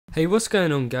Hey, what's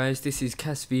going on guys, this is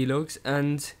Cas Vlogs,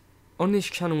 and on this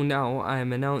channel now I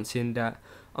am announcing that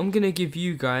I'm going to give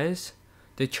you guys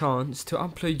the chance to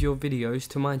upload your videos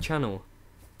to my channel.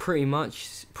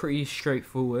 Pretty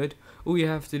straightforward. All you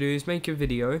have to do is make a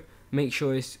video, make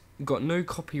sure it's got no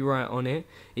copyright on it.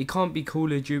 It can't be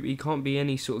Call of Duty, it can't be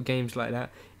any sort of games like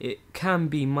that. It can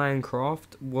be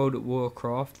Minecraft, World of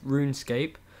Warcraft,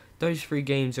 RuneScape. Those three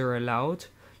games are allowed.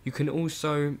 You can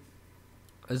also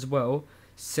as well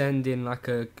send in like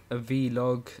a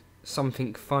vlog,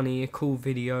 something funny, a cool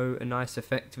video, a nice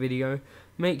effect video.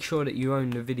 Make sure that you own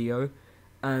the video,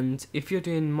 and if you're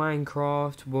doing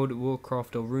Minecraft, World of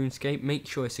Warcraft or RuneScape, make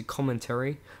sure it's a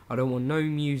commentary. I don't want no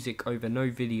music over no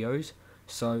videos,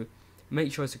 so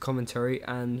make sure it's a commentary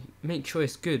and make sure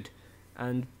it's good.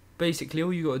 And basically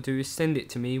all you got to do is send it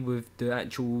to me with the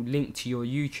actual link to your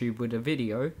YouTube with a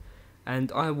video,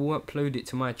 and I will upload it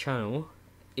to my channel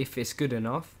if it's good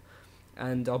enough.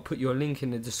 And I'll put your link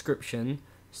in the description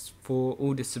for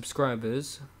all the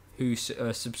subscribers who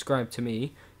subscribe to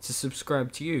me to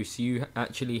subscribe to you, so you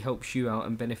actually helps you out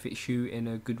and benefits you in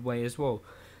a good way as well.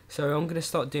 So I'm going to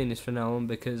start doing this from now on,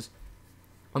 because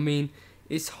I mean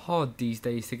it's hard these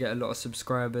days to get a lot of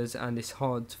subscribers, and it's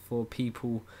hard for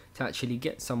people to actually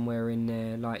get somewhere in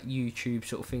there like YouTube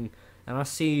sort of thing. And I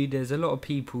see there's a lot of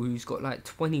people who's got like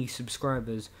 20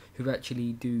 subscribers who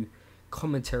actually do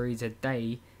commentaries a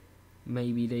day.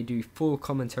 Maybe they do 4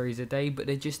 commentaries a day, but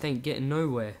they just ain't getting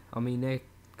nowhere. I mean, their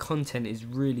content is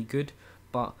really good,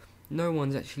 but no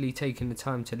one's actually taking the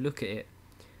time to look at it.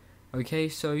 Okay,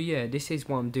 so yeah, this is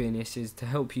why I'm doing this, is to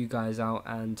help you guys out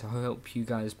and to help you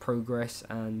guys progress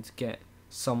and get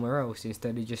somewhere else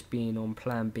instead of just being on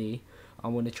plan B. I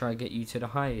want to try and get you to the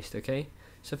highest, okay?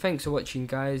 So thanks for watching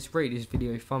guys, rate this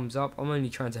video thumbs up. I'm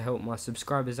only trying to help my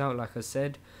subscribers out, like I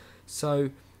said. So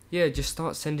yeah, just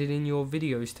start sending in your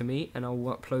videos to me and I'll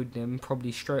upload them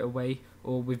probably straight away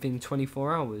or within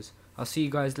 24 hours. I'll see you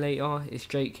guys later. It's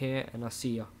Jake here, and I'll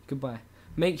see ya. Goodbye.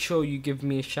 Make sure you give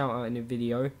me a shout out in the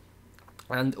video,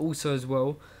 and also as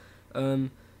well,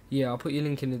 yeah, I'll put your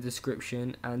link in the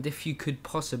description, and if you could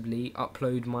possibly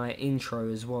upload my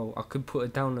intro as well. I could put a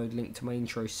download link to my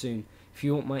intro soon. If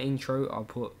you want my intro,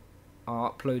 I'll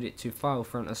upload it to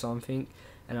FileFront or something,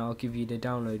 and I'll give you the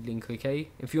download link, okay?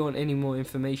 If you want any more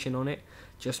information on it,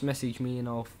 just message me and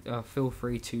I'll feel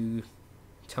free to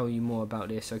tell you more about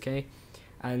this, okay?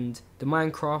 And the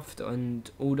Minecraft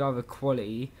and all the other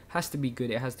quality has to be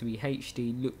good. It has to be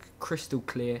HD, look crystal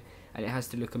clear, and it has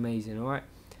to look amazing, alright?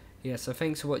 Yeah, so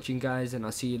thanks for watching guys, and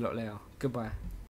I'll see you a lot later. Goodbye.